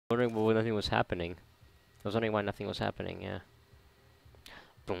Wondering why nothing was happening. I was wondering why nothing was happening, yeah.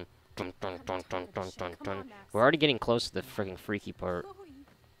 Dun, dun, dun, dun, dun, dun, dun, dun. We're already getting close to the freaking freaky part.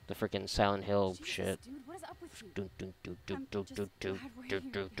 The freaking Silent Hill shit. Dun, dun, dun, dun, dun, dun, dun, dun,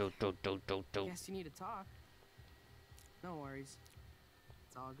 dun, dun, dun, dun, dun, dun. Guess you need to talk. No worries.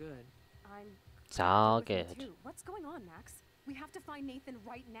 It's all good. It's all good. What's going on, Max? We have to find Nathan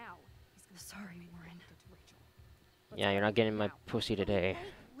right now. Sorry, Warren. Yeah, you're not getting my pussy today. Hey,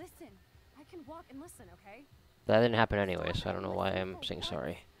 listen. I can walk and listen, okay? That didn't happen anyway, so I don't know why I'm saying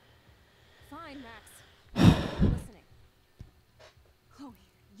sorry. Fine, Max. I'm listening. Chloe,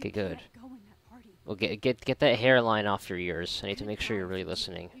 Okay, good. go in that party. Well, get that hairline off your ears. I need to make sure you're really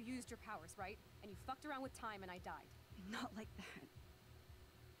listening. You used your powers, right? And you fucked around with time and I died. Not like that.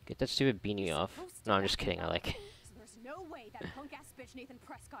 Get that stupid beanie off. No, I'm just kidding. I like it. So there's no way that punk-ass bitch Nathan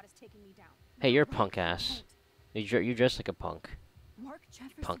Prescott is taking me down. Hey, you're a punk ass. You dress like a punk. Mark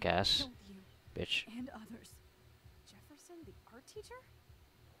Jefferson Punk ass. killed you Bitch. and others. Jefferson, the art teacher?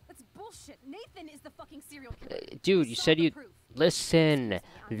 That's bullshit. Nathan is the fucking serial killer. Dude, you Saw said the you'd... proof. Listen.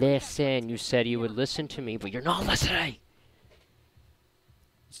 Listen. You said you would listen to me, but you're not listening.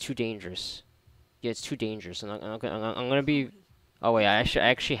 It's too dangerous. Yeah, it's too dangerous. I'm gonna be... Oh, wait, I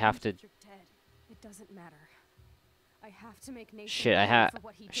actually have to... You're dead. It doesn't matter. I have to make Nathan Shit, I pay have... for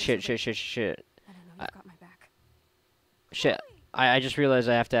what he did Shit, to shit, shit, shit. And I know you've got my back. Shit. I just realized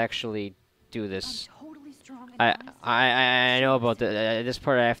I have to actually do this. I'm totally strong and I know about this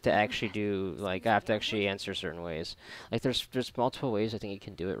part. I have to actually do, like, I have to actually answer certain ways. Like, there's multiple ways I think you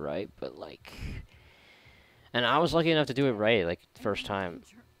can do it right, but, like... And I was lucky enough to do it right, like, the first time.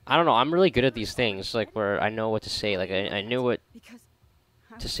 I don't know, I'm really good at these things, like, where I know what to say. Like, I knew what because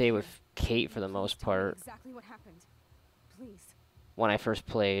to say with Kate for the most part Exactly what happened. Please. when I first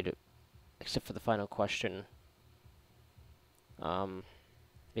played, except for the final question.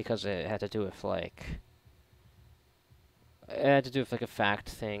 Because it had to do with, like... It had to do with, like, a fact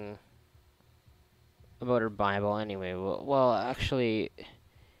thing about her Bible anyway. Well, actually...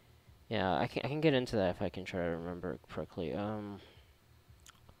 Yeah, I can get into that if I can try to remember it correctly.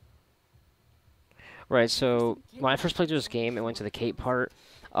 Right, so when I first played through this game, it went to the Kate part.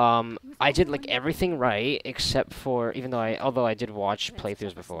 I did like everything right except for, although I did watch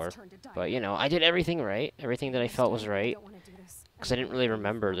playthroughs before, but you know, I did everything right, everything that I felt was right, because I didn't really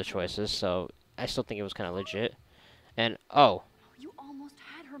remember the choices, so I still think it was kind of legit. And oh, you almost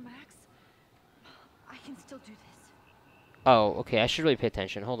had her, Max. I can still do this. oh, okay, I should really pay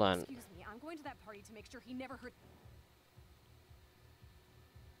attention. Hold on. Excuse me, I'm going to that party to make sure he never heard.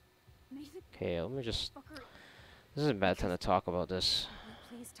 Nathan, Okay, let me just. fucker, This is a bad time to talk about this.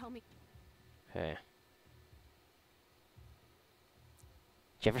 please tell me. Okay.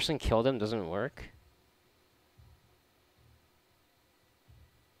 Jefferson killed him doesn't work?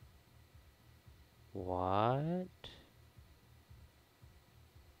 What?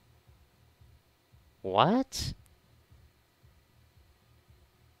 What?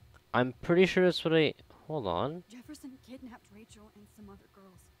 I'm pretty sure that's what I... Hold on. Jefferson kidnapped Rachel and some other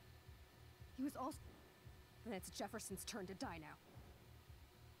girls. He was also... Then it's Jefferson's turn to die now.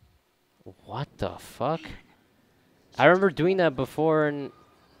 What the fuck? I remember doing that before and...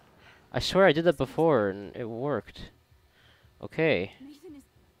 I swear I did that before and it worked. Okay. Nathan is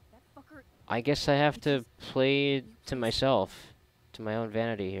that fucker. I guess I have to play to myself. To my own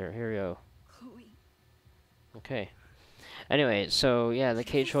vanity here. Here we go. Chloe. Okay. Anyway, so yeah, the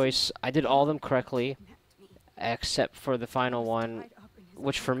K choice, I did all of them correctly, except for the final one,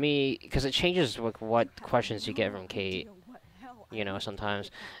 which for me, because it changes what questions you get from Kate, you know,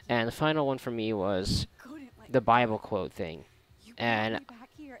 sometimes. And the final one for me was the Bible quote thing. And back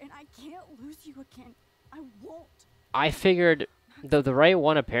here, and I can't lose you again. I won't. I figured the right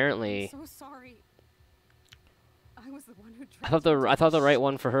one apparently. I'm so sorry. I was the one who I thought the right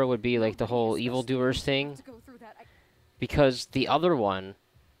one for her would be like the whole evildoers thing, because the other one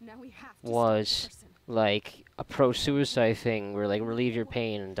was like a pro-suicide thing where like relieve your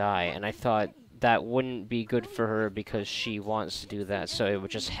pain and die, and I thought that wouldn't be good for her because she wants to do that, so it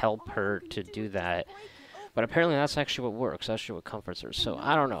would just help her to do that. But apparently that's actually what works, actually what comforts her. So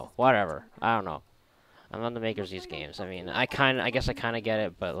I don't know, whatever. I don't know. I'm not the makers of these games. I mean, I guess I kind of get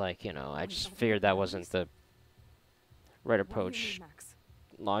it, but like, you know, I just figured that wasn't the right approach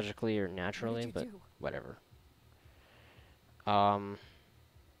logically or naturally, but whatever. I'm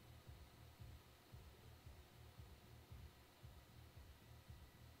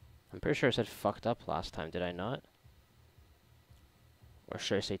pretty sure I said fucked up last time, did I not? Or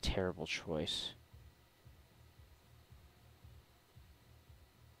should I say terrible choice?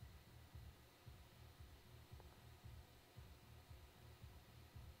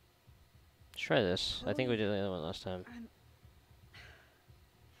 try this. I think we did the other one last time.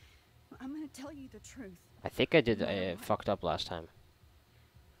 I'm gonna tell you the truth. I think I did. I fucked up last time.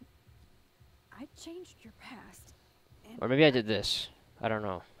 I changed your past. And Or maybe I did this. I don't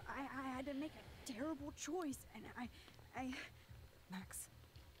know. I had to make a terrible choice, and I Max,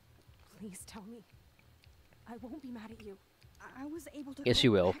 please tell me. I won't be mad at you. I was able to Yes, go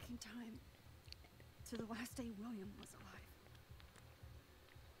you will. back in time to the last day William was alive.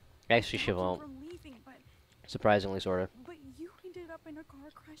 Actually, she Stopped him won't. from leaving, Surprisingly, sort of. but you ended up in a car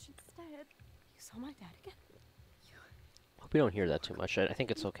crash instead. You saw my dad again? Hope you don't hear that too much. I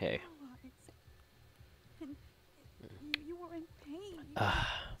think it's okay. And you were in pain,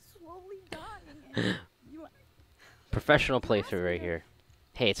 Ah. slowly dying. And you Professional playthrough right here.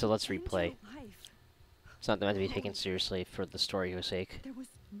 Hey, so let's end replay. your life. It's not meant to be taken seriously for the story's sake. There was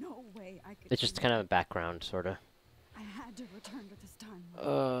no way I could. It's just do kind that. of a background, sort of. I had to return to this time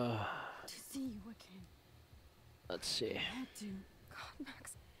to see you again. Let's see. I had to. God,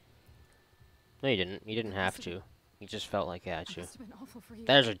 Max. No, you didn't. You didn't have to. You just felt like you had That to. must have been awful for you.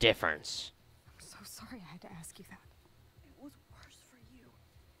 There's a difference. I'm so sorry I had to ask you that. It was worse for you.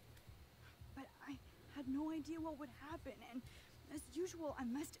 But I had no idea what would happen, and as usual, I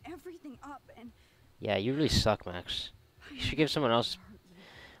messed everything up. And Yeah, you really suck, Max. I You should give someone else. hurt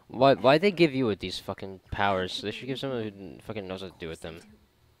you. Why'd they give you with these fucking powers? They should give someone who fucking knows what to do with them.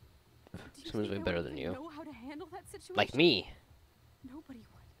 Do you Someone's think way I better would than even you. know how to handle that situation? Like me. Nobody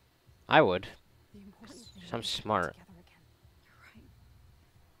would. I would. The important thing I'm is to get smart. together again. You're right.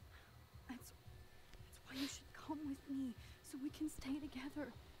 That's why you should come with me, so we can stay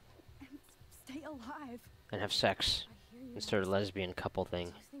together and stay alive. And have sex. I hear you, Instead of Max. lesbian couple Do thing.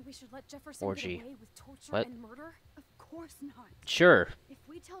 you think we should let Jefferson Orgy. get away with torture What? and murder? Of course not. Sure. If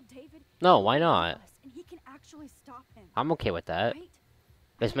we tell David, No, he'll why believe not? us, and he can actually stop him. I'm okay with that. Right?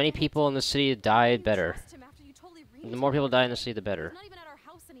 As many people in the city die, the better. Trust him after you totally The more people die in the city, the He's better. not even at our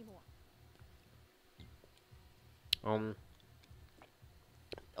house anymore. Oh,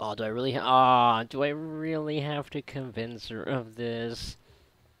 do I really have to convince her of this?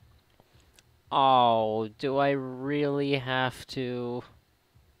 Oh, do I really have to?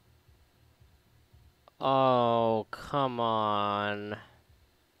 Oh, come on.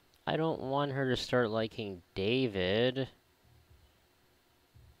 I don't want her to start liking David.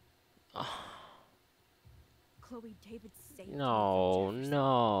 Chloe, David saved me from No, Jefferson.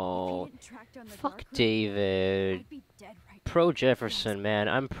 no. If he didn't track down the Fuck dark room, David. I'd be dead right now. Pro Jefferson, man.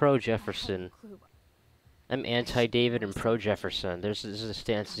 I'm pro I had no Jefferson. clue. I'm anti-David and pro Jefferson. This is a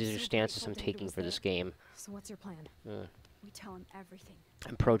stance. These are stances I'm taking for this game. So what's your plan? We tell him everything.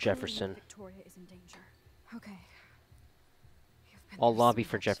 I'm pro Clearly Jefferson. Victoria is in danger. Okay. You've been I'll through so lobby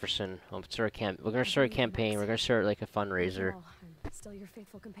for much. Jefferson. We're gonna start a campaign. We're gonna start like a fundraiser Well, I'm still your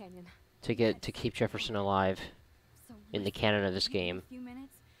faithful companion. to keep Jefferson alive So in the listen, canon of this maybe in game, a few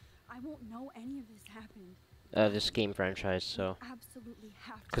minutes, I won't know any of this happened. this game franchise. So, Absolutely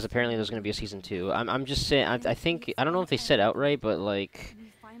have to. because apparently there's gonna be a season 2. I'm just saying. I think I don't know if they said outright, but like And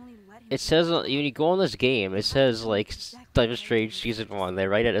we finally let him it says go. when you go on this game, it says like Life is Strange season 1. They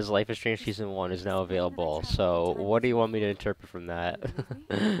write it as Life is Strange season 1 is now available. So what do you want me to interpret from that?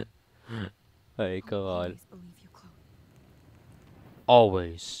 Hey, go on. Always believe you, Chloe.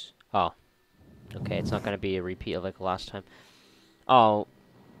 Always. Oh. Okay, it's not gonna be a repeat of like last time. Oh.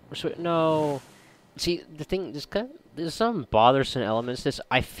 So, no. See, the thing, there's some bothersome elements to this.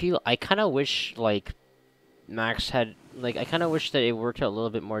 I kind of wish, like, Max had, like, I kind of wish that it worked out a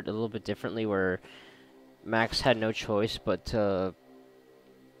little bit differently, where Max had no choice but to,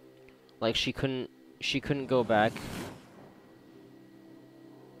 like, she couldn't go back.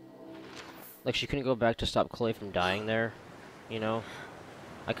 Like, she couldn't go back to stop Chloe from dying there, you know?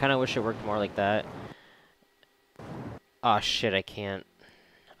 I kind of wish it worked more like that. Ah, shit, I can't.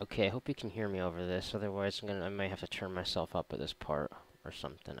 Okay, I hope you can hear me over this, otherwise I might have to turn myself up at this part or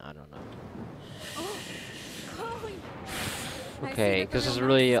something, I don't know. Oh, Chloe! Okay, this is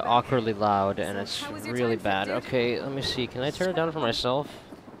really awkwardly loud and it's really bad. Okay, let me see, can I turn it down for myself?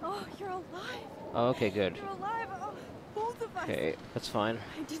 Oh, you're alive. Oh, okay, good. You're alive. Oh, both of us. Okay, that's fine.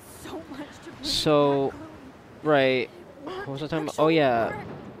 I did so much to bring So, you back, Chloe. right, Work what was I talking about? Oh actually yeah, worked.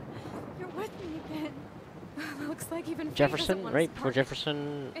 You're with me again. Looks like even Faye Jefferson, doesn't want us right? For apart.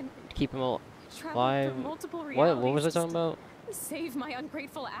 Jefferson, And keep him alive. traveled through multiple What realities was I just talking about? to save my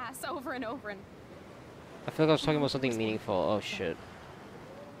ungrateful ass over and over, and I feel like I was talking about something meaningful. Oh shit.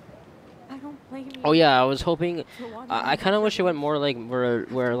 I don't blame you. Oh yeah, I was hoping. for wanting I to kind of be wish it went with more like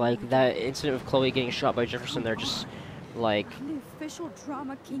where like that incident of Chloe getting shot by Jefferson there just like I'm the official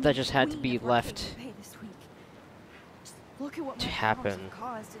drama king that and just had to queen be of left Arcade Cafe this week. Just look at what to my powers have happen.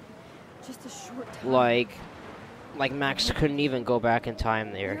 caused, and Just a short time. like Max couldn't even go back in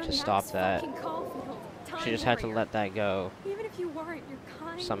time there You're to stop Max that. fucking Caulfield, She Time just had to Warrior. let that go. Even if you weren't, you're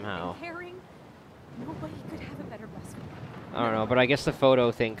kind Somehow. and caring. Nobody could have a better best friend. I don't know, but I guess the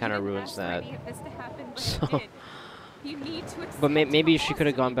photo thing kind You of didn't ruins ask for that. any of this to happen, but So- it did. You need to But accept maybe how she could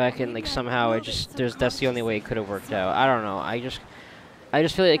have awesome gone back you and like are. somehow it just that's the only way it could have worked out. I don't know. I just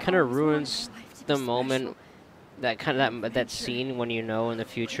feel like it kind of ruins the moment, that kind of that scene when you know in the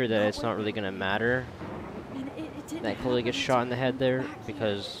future that it's not really gonna matter. That Chloe gets shot in the head there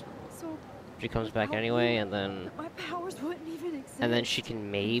because she comes back anyway, and then My powers wouldn't even exist. she can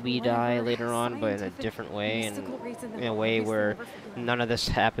maybe die later on, but in a different way and in a way where none of this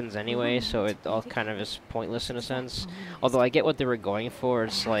happens anyway, so it all kind of is pointless in a sense. Although I get what they were going for.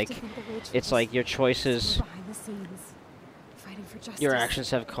 It's like your choices, your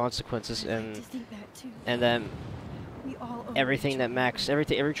actions have consequences, and then everything that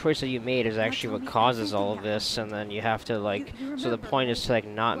every choice that you made is actually what causes all of this, and then you have to like. So the point is to like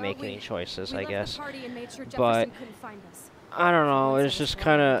not make any choices, I guess. But I don't know. It's just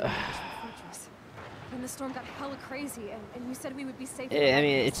kind of. And the storm got hella crazy, and you said we would be safe. I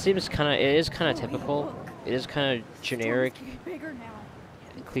mean, it is kind of typical. It is kind of generic,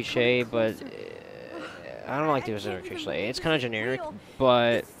 cliche, but I don't like the word cliche. It's kind of generic,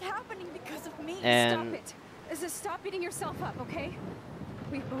 but and Stop it. Just stop beating yourself up, okay?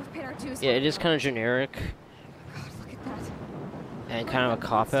 We both paid our dues. yeah, it is kind of generic God, look at that. and kind of a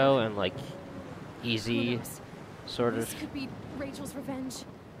cop out and like Who easy knows? sort This of could be Rachel's revenge.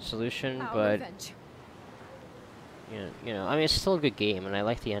 solution, Our but revenge. you know, I mean, it's still a good game, and I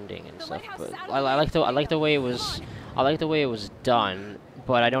like the ending and The stuff. lighthouse But is out of I the like the way. way it Come was. on. I like the way it was done,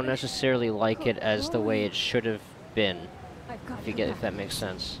 but I don't necessarily like it as the way it should have been. I've got If that makes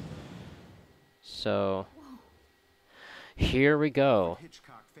sense. So here we go.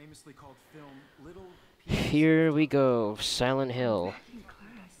 Hitchcock famously called film little Here we go. Silent Hill.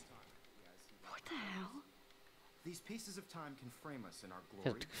 What the hell? These pieces of time can frame us in our Yeah,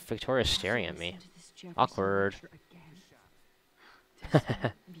 glory. Victoria's staring at me. Awkward.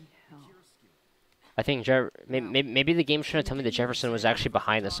 I think maybe the game should have told me that Jefferson was actually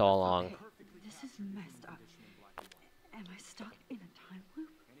behind this all along. This is messed up. Am I stuck in a time loop?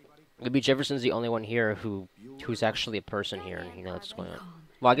 Maybe Jefferson's the only one here who's actually a person here, and he knows what's going on.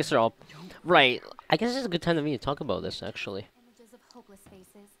 Well, I guess they're all right. I guess it's a good time to me to talk about this actually. Images of hopeless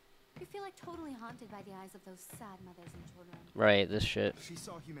faces. You feel like totally haunted by the eyes of those sad mothers and children. Right, this shit. She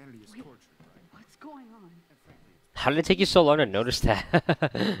saw humanity as tortured, right? What's going on? And frankly, How did it take you so long to notice that? think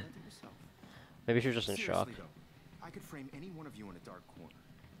of yourself. Maybe she was just in shock. Seriously, though, I could frame any one of you in a dark corner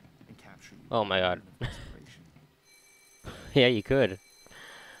and capture you. Oh my god. in a moment of desperation. Yeah, you could.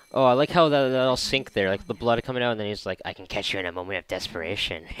 Oh, I like how that'll sync there, like the blood coming out, and then he's like, "I can catch you in a moment of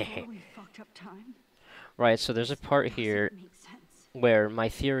desperation." Totally fucked up time. Right. So there's a part here Doesn't make sense. where my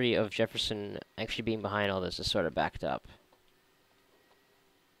theory of Jefferson actually being behind all this is sort of backed up.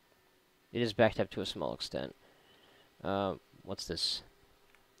 It is backed up to a small extent. What's this?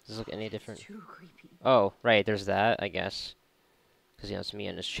 Does this look any different? Too creepy. Oh, right. There's that, I guess. Because you know, it's me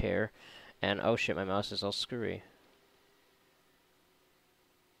in his chair, and oh shit, my mouse is all screwy.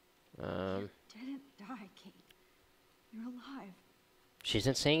 You didn't die, Kate. You're alive. She's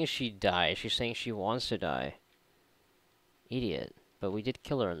not saying she died. She's saying she wants to die. Idiot. But we did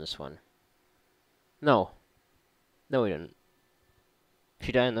kill her in this one. No. No, we didn't.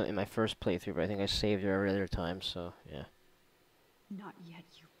 She died in my first playthrough, but I think I saved her every other time, so yeah. Not yet,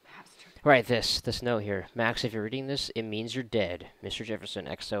 you bastard. Right, this note here. Max, if you're reading this, it means you're dead. Mr. Jefferson,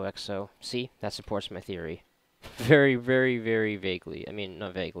 XOXO. See? That supports my theory. Very, very, very vaguely. I mean,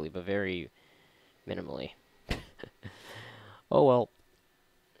 not vaguely, but very minimally. Oh well.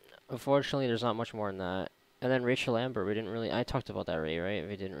 Unfortunately, there's not much more than that. And then Rachel Amber, we didn't really... I talked about that already, right?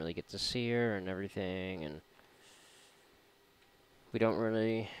 We didn't really get to see her and everything, and... We don't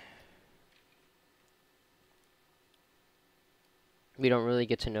really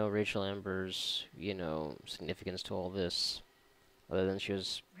get to know Rachel Amber's, you know, significance to all this. Other than she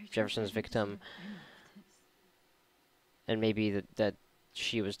was Jefferson's victim. And maybe that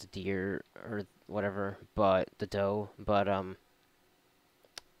she was the deer or whatever, but the doe, but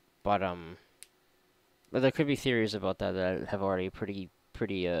there could be theories about that have already pretty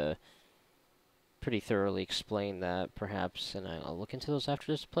thoroughly explained that, perhaps, and I'll look into those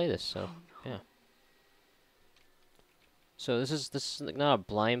after this play this. So yeah. So this is not a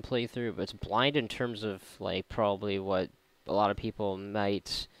blind playthrough, but it's blind in terms of like probably what a lot of people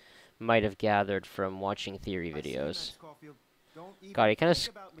might have gathered from watching theory videos. God, he kind of...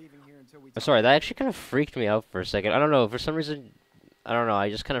 I'm sorry, that actually kind of freaked me out for a second. I don't know, for some reason, I don't know, I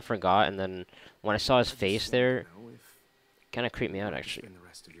just kind of forgot, and then when I saw his I just face wanted there, to know if kind of creeped me you out, wanted to actually. spend the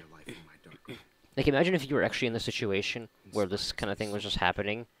rest of your life in my dark corner, Like, imagine if you were actually in this situation where this kind of thing was just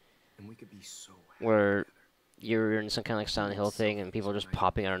happening, and we could be so happy where together. you're in some kind of like Silent Hill thing, and people are just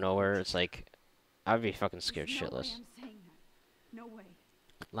popping out of nowhere. It's like, I'd be fucking scared There's no way shitless. I'm saying that. No way.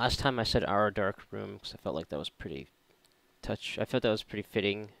 Last time I said our dark room, because I felt like that was pretty I felt that was pretty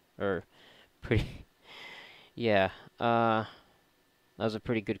fitting, or pretty, yeah, that was a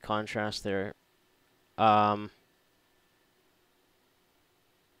pretty good contrast there. Oh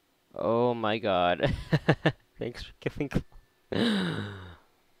my god. Thanks for giving.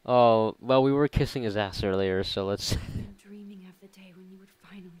 Oh, well, we were kissing his ass earlier, so let's. I've been dreaming of the day when you would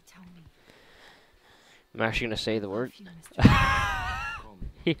finally tell me. I'm actually gonna say the I word. love you, Mr. Call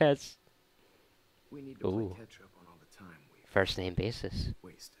me. Yes. We need to play Ooh. catch up on all the time we've First name basis.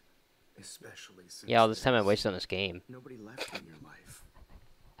 wasted, especially since Yeah, all this time I there's wasted on this game. nobody left in your life.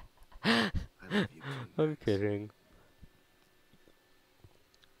 I love you too, I'm Max. kidding.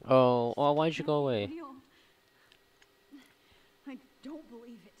 Oh, well, why'd you go away? Neil. I don't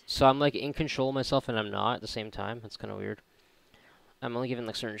believe it. So I'm like in control of myself and I'm not at the same time. That's kind of weird. I'm only given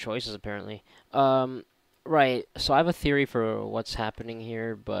like certain choices apparently. Right. So I have a theory for what's happening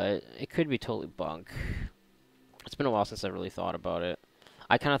here, but it could be totally bunk. It's been a while since I really thought about it.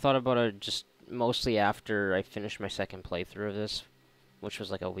 I kind of thought about it just mostly after I finished my second playthrough of this, which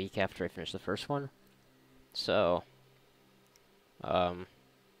was like a week after I finished the first one. So,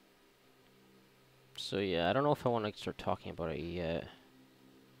 so yeah, I don't know if I want to start talking about it yet.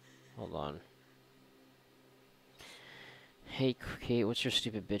 Hold on. Hey, Kate, what's your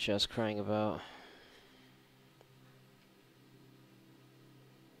stupid bitch ass crying about?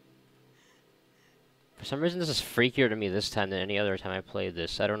 For some reason, this is freakier to me this time than any other time I played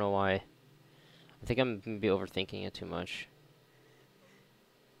this. I don't know why. I think I'm maybe overthinking it too much.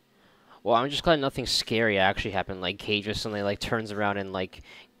 Well, I'm just glad nothing scary actually happened. Like, Kate just suddenly, like, turns around and, like,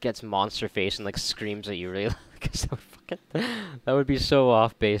 gets monster face and, like, screams at you, really. Because that would fucking... that would be so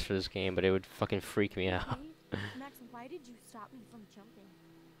off base for this game, but it would fucking freak me out. Hey, Max, why did you stop me from jumping?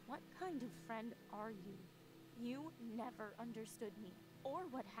 What kind of friend are you? You never understood me or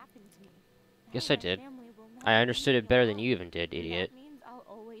what happened to me. Now Yes, I my did. family will I never understood leave it me better than alone, you even did, and idiot. That means I'll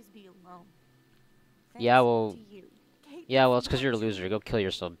always be alone. Yeah, Thanks well... to you. Kate, Yeah, well, that's it's because you're a not true. loser. Go kill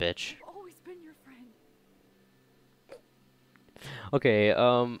yourself, bitch. I've always been your friend. Okay,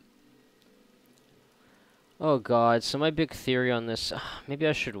 oh god, so my big theory on this... maybe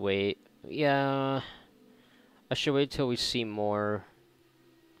I should wait. Yeah... I should wait till we see more...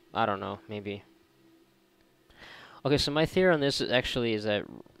 I don't know, maybe. Okay, so my theory on this is that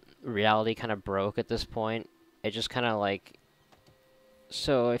reality kind of broke at this point. It just kind of like...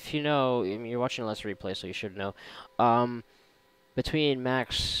 So, if you know... I mean, you're watching a Let's Replay, so you should know. Between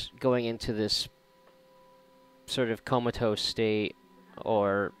Max going into this sort of comatose state,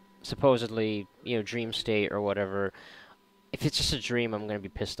 or supposedly, you know, dream state or whatever, if it's just a dream, I'm gonna be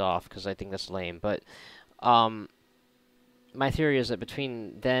pissed off, because I think that's lame, but, my theory is that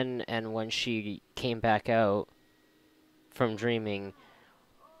between then and when she came back out from dreaming,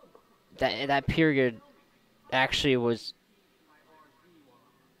 that period actually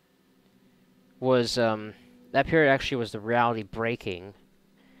that period actually was the reality breaking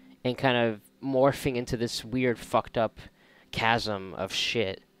and kind of morphing into this weird fucked up chasm of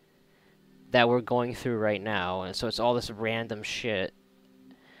shit that we're going through right now, and so it's all this random shit.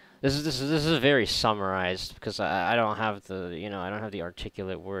 This is very summarized because I don't have the, you know, I don't have the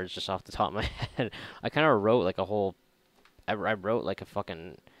articulate words just off the top of my head. I kind of wrote like a whole I wrote like a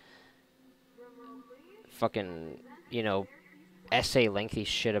fucking you know, essay lengthy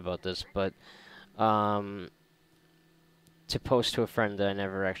shit about this, but to post to a friend that I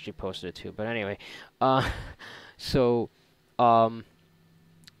never actually posted it to. But anyway, so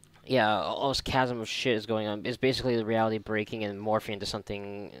yeah, all this chasm of shit is going on. It's basically the reality breaking and morphing into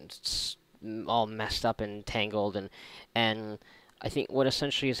something all messed up and tangled, and I think what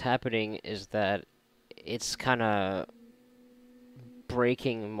essentially is happening is that it's kind of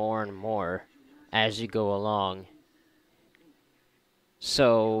breaking more and more as you go along.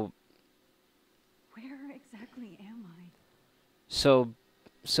 So Where exactly am I?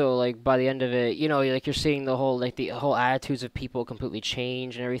 so like by the end of it, you know, like you're seeing the whole attitudes of people completely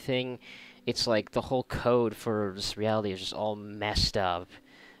change and everything. It's like the whole code for this reality is just all messed up.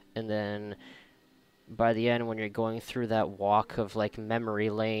 And then by the end, when you're going through that walk of like memory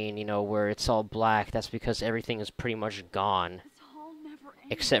lane, you know, where it's all black, that's because everything is pretty much gone, This hall never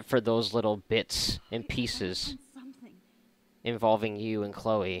ends. except for those little bits and I pieces found something. involving you and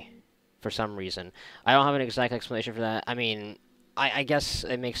Chloe for some reason. I don't have an exact explanation for that. I mean, I guess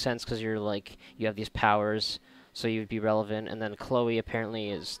it makes sense because you're like you have these powers, so you'd be relevant. And then Chloe apparently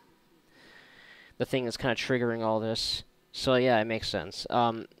is the thing that's kind of triggering all this. So yeah, it makes sense.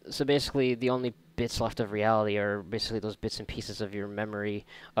 So basically, the only bits left of reality are basically those bits and pieces of your memory,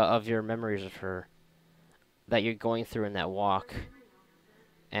 of your memories of her, that you're going through in that walk.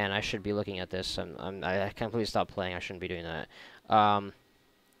 And I should be looking at this. I completely stopped playing. I shouldn't be doing that.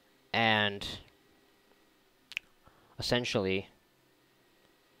 And essentially,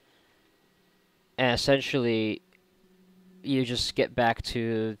 you just get back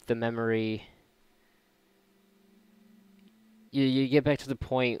to the memory. You get back to the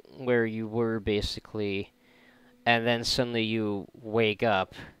point where you were basically, and then suddenly you wake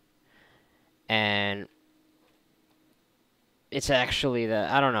up, and it's actually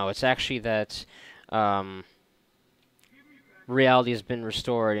that, I don't know, it's actually that reality has been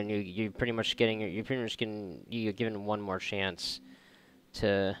restored, and you're pretty much you're given one more chance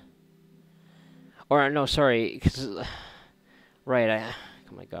to, or no, sorry, 'cause, right,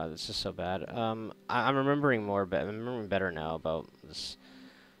 oh my god, this is so bad. I'm remembering more, but I'm remembering better now about this.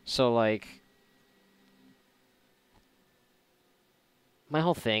 So, like, my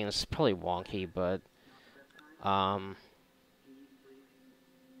whole thing is probably wonky, but,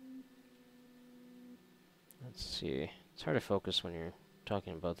 let's see. It's hard to focus when you're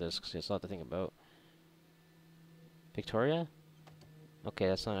talking about this, because there's a lot to think about. Victoria? Okay,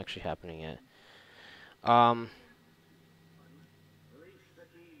 that's not actually happening yet.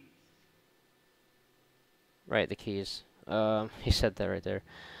 Right, the keys. He said that right there.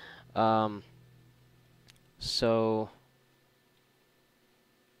 So...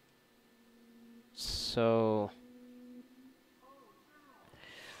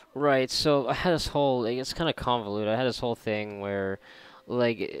 Right, so I had this whole, like, it's kind of convoluted. I had this whole thing where,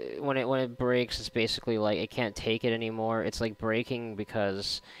 like, when it breaks, it's basically like it can't take it anymore. It's like breaking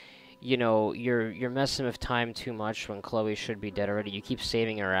because, you know, you're messing with time too much when Chloe should be dead already. You keep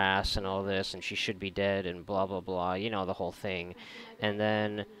saving her ass and all this, and she should be dead and blah blah blah. You know, the whole thing. And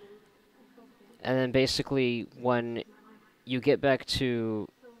then basically when you get back to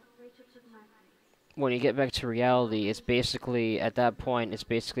reality, it's basically, at that point, it's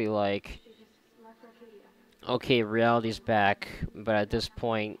basically like, okay, reality's back, but at this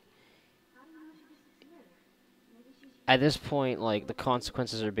point, like, the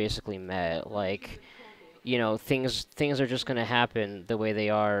consequences are basically met. Like, you know, things are just gonna happen the way they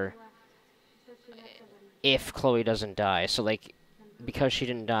are if Chloe doesn't die. So, like, because she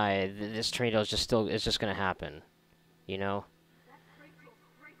didn't die, this tornado is just gonna happen, you know?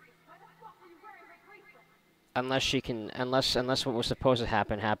 Unless what was supposed to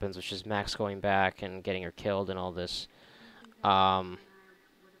happen happens, which is Max going back and getting her killed and all this. And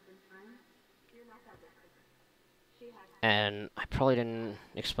I probably didn't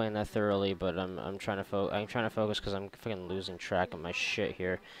explain that thoroughly, but I'm trying to focus because I'm fucking losing track of my shit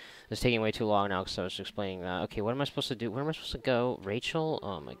here. It's taking way too long now because I was explaining that. Okay, what am I supposed to do? Where am I supposed to go? Rachel?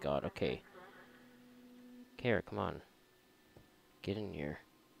 Oh my god. Okay. Kara, come on. Get in here.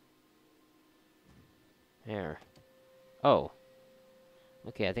 There. Oh.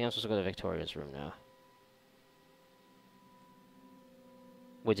 Okay, I think I'm supposed to go to Victoria's room now.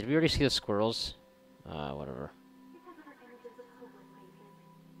 Wait, did we already see the squirrels? Whatever.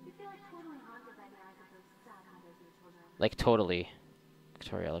 Like, totally.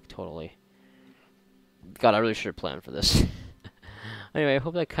 Victoria, like, totally. God, I really should have planned for this. Anyway, I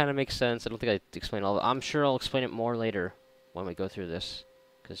hope that kind of makes sense. I don't think I explained all of it. I'm sure I'll explain it more later when we go through this.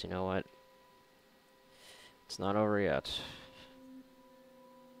 Because you know what? It's not over yet.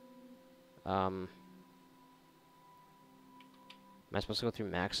 Am I supposed to go through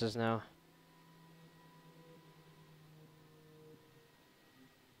Max's now?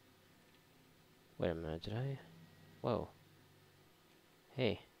 Wait a minute, did I? Whoa.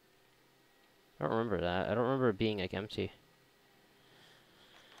 Hey. I don't remember that. I don't remember it being, like, empty.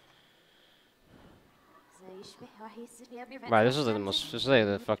 Right, this is like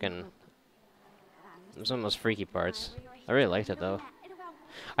the fucking... Some of the most freaky parts. I really liked it, though.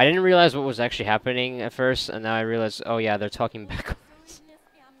 I didn't realize what was actually happening at first, and now I realize, oh yeah, they're talking backwards.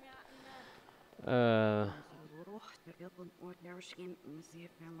 As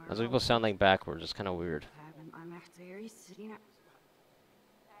people sound like backwards, it's kind of weird.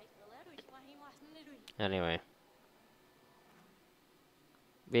 Anyway.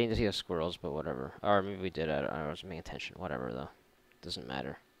 We didn't see the squirrels, but whatever. Or maybe we did, I wasn't paying attention. Whatever, though. Doesn't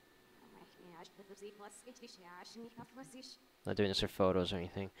matter. Not doing this for photos or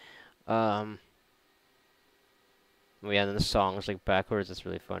anything. Yeah, and then the song is like backwards. It's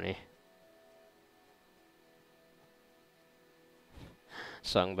really funny.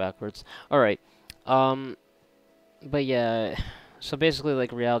 Sung backwards. Alright. But yeah, so basically,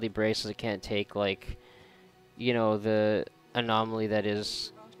 like, reality breaks, it can't take, like, you know, the anomaly that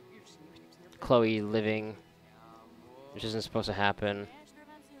is Chloe living, which isn't supposed to happen.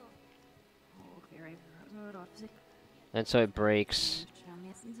 And so it breaks.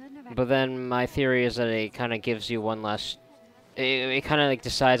 But then my theory is that it kind of gives you one last... It kind of, like,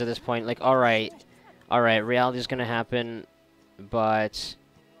 decides at this point, like, alright, reality's gonna happen, but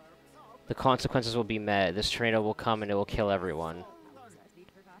the consequences will be met. This tornado will come and it will kill everyone.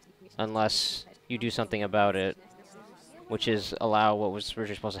 Unless you do something about it, which is allow what was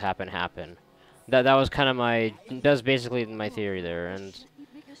originally supposed to happen. That was kind of my... That's basically my theory there, and...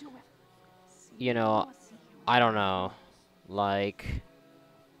 You know, I don't know. Like...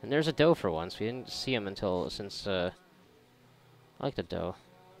 And there's a doe for once. We didn't see him until... Since, I like the doe.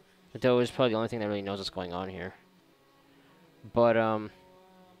 The doe is probably the only thing that really knows what's going on here. But,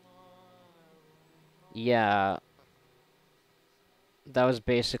 yeah. That was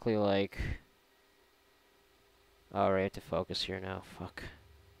basically like... Alright, I have to focus here now. Fuck.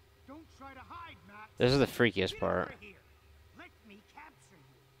 Don't try to hide, Max. This is the freakiest part. Let me capture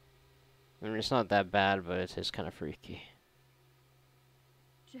you. I mean, it's not that bad, but it is kind of freaky.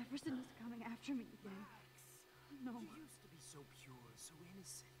 Jefferson is coming after me again. No. You used to be so pure, so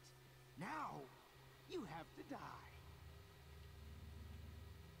innocent. Now, you have to die.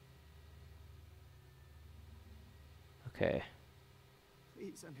 Okay.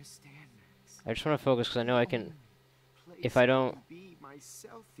 Please understand, Max. I just want to focus because I know I can... Place If I don't... can be my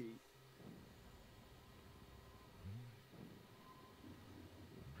selfie.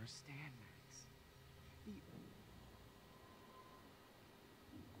 Understand, Max.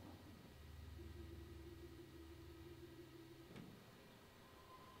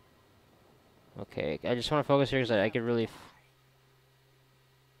 Okay, I just want to focus here because I could really...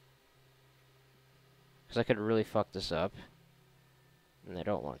 Because I could really fuck this up. And I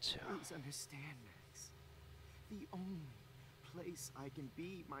don't want to. Please understand, Max. The only place I can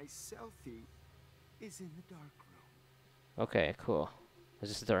be my selfie is in the dark room. Okay, cool. Is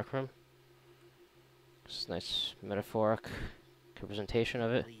this the dark room? This is a nice metaphoric representation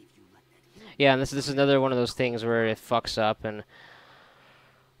of it. Yeah, and this is another one of those things where it fucks up, and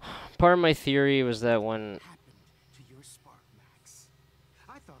part of my theory was that when... Happened to your spark, Max.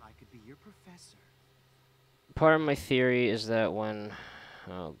 I thought I could be your professor. Part of my theory is that when...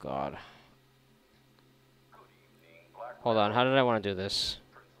 Oh, God. Hold on, how did I want to do this?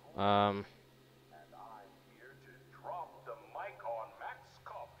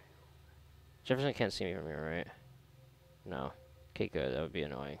 Jefferson can't see me from here, right? No. Okay, good. That would be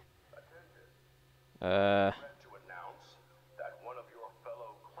annoying. Oh,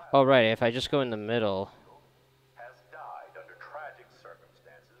 right. If I just go in the middle...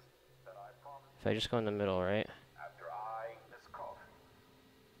 If I just go in the middle, right?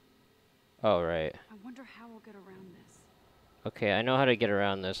 Oh, right. I wonder how we'll get around this. Okay, I know how to get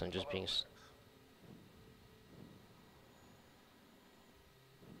around this. I'm just being...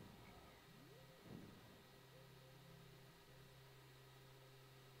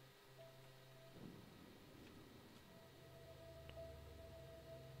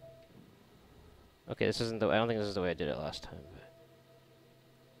 Okay, this isn't the... I don't think this is the way I did it last time, but...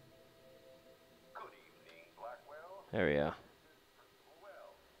 There we go.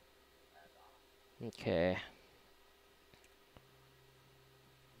 Okay.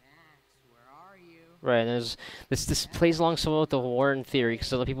 Max, where are you? Right, and there's... This plays along somewhat with the Warren theory,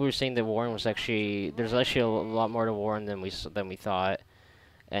 because a lot of people were saying that Warren was actually... There's actually a lot more to Warren than we thought.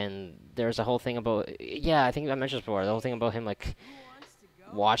 And there's a whole thing about... Yeah, I think I mentioned this before. The whole thing about him, like,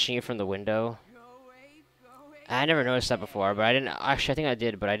 watching you from the window. I never noticed that before, but I didn't... Actually, I think I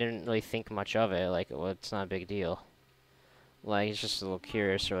did, but I didn't really think much of it. Like, well, it's not a big deal. Like, it's just a little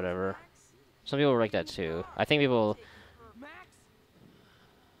curious or whatever. Some people were like that, too. I think people...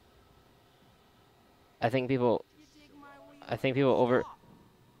 I think people over...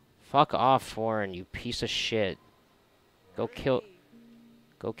 Fuck off, Warren, you piece of shit. Go kill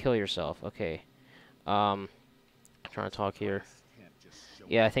yourself. Okay. I'm trying to talk here.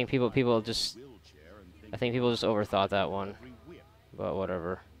 Yeah, I think people just overthought that one. But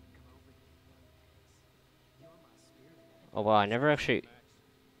whatever. Oh wow, I never actually...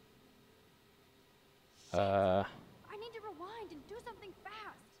 I need to rewind and do something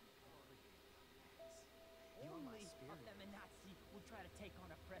fast.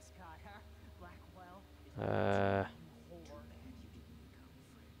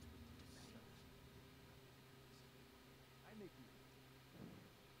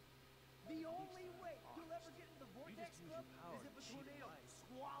 The only way you'll ever get in the Vortex Club is if a tornado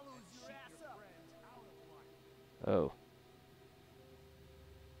swallows your ass up. Oh.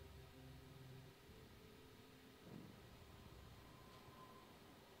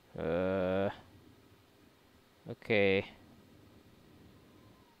 Okay.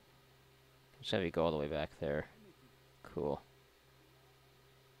 Just have you go all the way back there. Cool.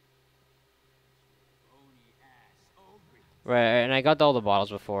 Right, and I got all the bottles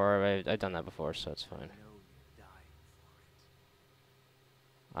before. I've done that before, so it's fine.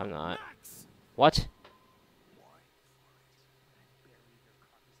 I'm not. What?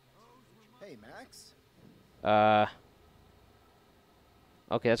 Hey, Max.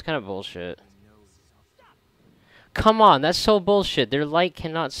 Okay, that's kind of bullshit. Come on, that's so bullshit. Their light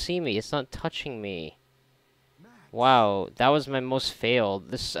cannot see me. It's not touching me. Wow, that was my most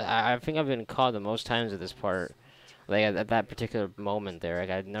failed. I think I've been caught the most times at this part. Like, at that particular moment there. Like,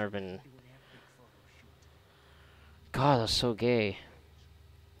 I've never been... God, that's so gay.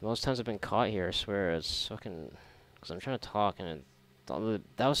 Most times I've been caught here, I swear. It's fucking... Because I'm trying to talk, and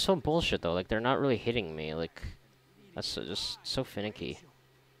that was so bullshit, though. Like, they're not really hitting me. Like, that's just so finicky.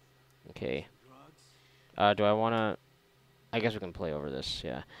 Okay. Do I want to... I guess we can play over this,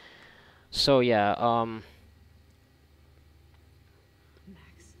 yeah. So, yeah,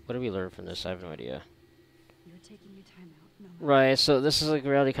 what did we learn from this? I have no idea. You're taking your time out. No. Right, so this is, like,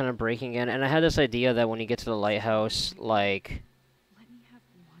 reality kind of breaking in. And I had this idea that when you get to the lighthouse, like... Let me have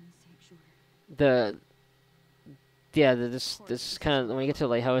one sanctuary. This kind of... When you get to the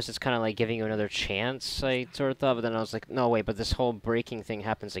lighthouse, it's kind of like giving you another chance, I sort of thought. But then I was like, no, wait, but this whole breaking thing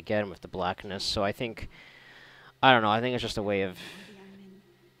happens again with the blackness. So I think... I don't know, I think it's just a way of...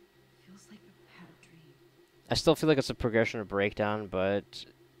 Feels like a bad dream. I still feel like it's a progression of breakdown, but...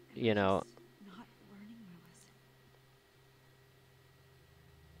 You know... Not learning my lesson.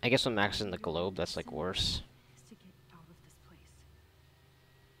 I guess when Max is in the globe, that's, like, worse. Is to get out of this place.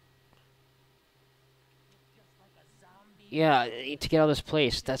 Yeah, to get out of this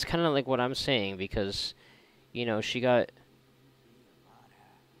place. That's kind of like what I'm saying, because, you know, she got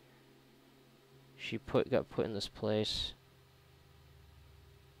put in this place.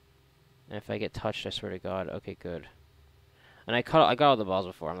 And if I get touched, I swear to God. Okay, good. And I got all the balls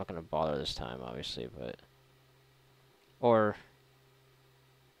before. I'm not gonna bother this time, obviously, but or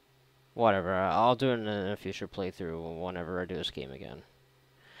whatever. I'll do it in a future playthrough whenever I do this game again.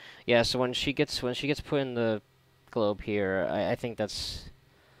 Yeah. So when she gets put in the globe here, I think that's...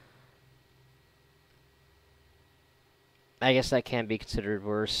 I guess that can be considered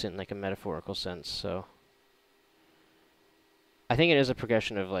worse in, like, a metaphorical sense, so... I think it is a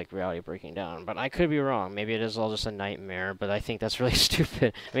progression of, like, reality breaking down, but I could be wrong. Maybe it is all just a nightmare, but I think that's really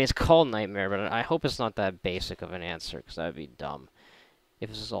stupid. I mean, it's called Nightmare, but I hope it's not that basic of an answer, because that would be dumb. If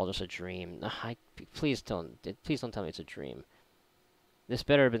this is all just a dream. Please don't tell me it's a dream. This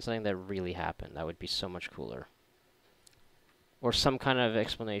better have been something that really happened. That would be so much cooler. Or some kind of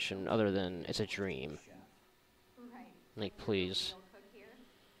explanation other than it's a dream. Like, please.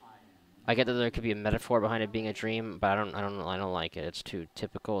 I get that there could be a metaphor behind it being a dream, but I don't like it. It's too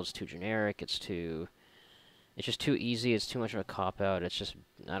typical, it's too generic, it's just too easy, it's too much of a cop-out, it's just,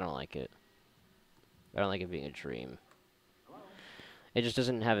 I don't like it. I don't like it being a dream. It just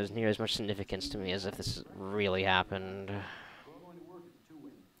doesn't have near as much significance to me as if this really happened.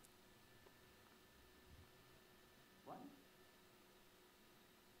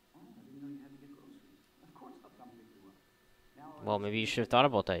 Well, maybe you should have thought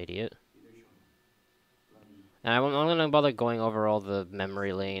about that, idiot. And I'm not gonna bother going over all the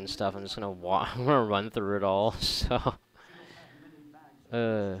memory lane stuff. I'm just gonna I'm gonna run through it all. So,